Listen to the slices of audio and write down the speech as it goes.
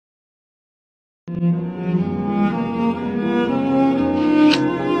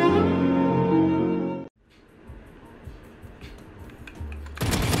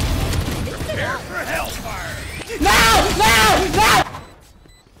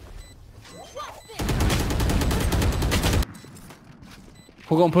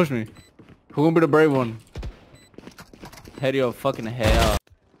Who gonna push me? Who gonna be the brave one? Head your fucking hell.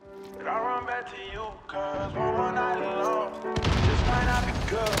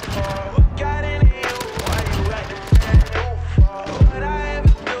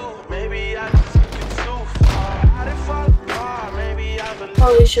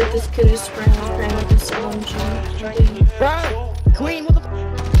 Holy shit, this kid is spraying with this LMG. Bro, Queen, what the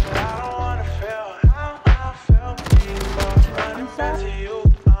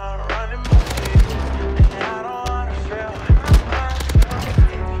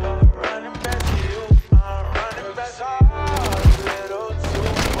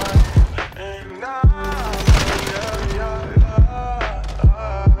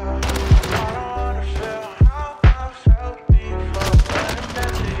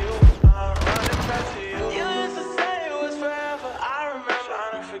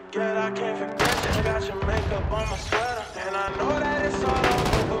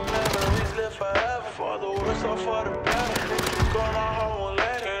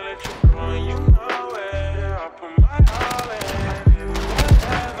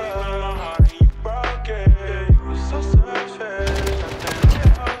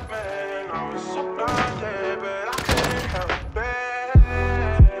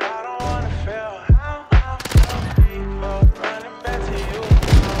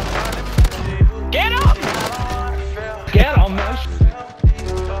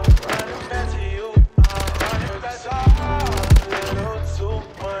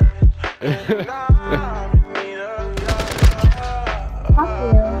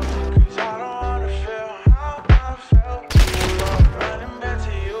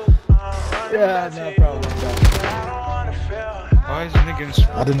yeah, no problem. Why is niggas?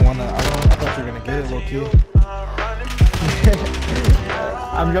 I didn't wanna. I thought you were gonna get it, low key.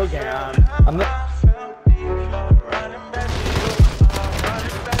 I'm joking. I'm not.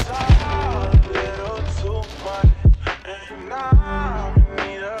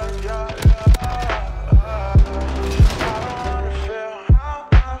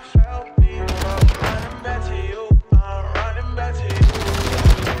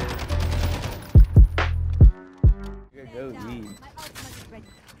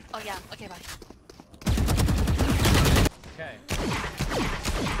 Oh yeah, okay, bye. Okay.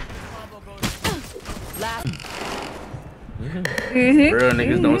 Real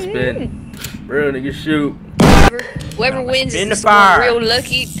niggas don't spin. Real niggas shoot. Whoever wins spin the is fire. one real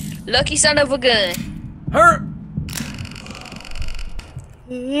lucky son of a gun. Hurt.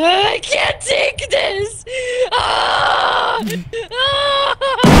 I can't take this. Ah!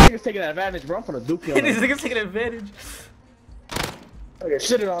 Niggas taking advantage, bro. I'm gonna duke you. These niggas taking advantage. Okay,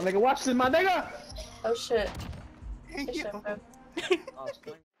 shit it on, nigga. Watch this, my nigga. Oh shit. Hey, yo. Oh,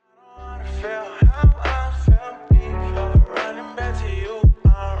 shit. Oh,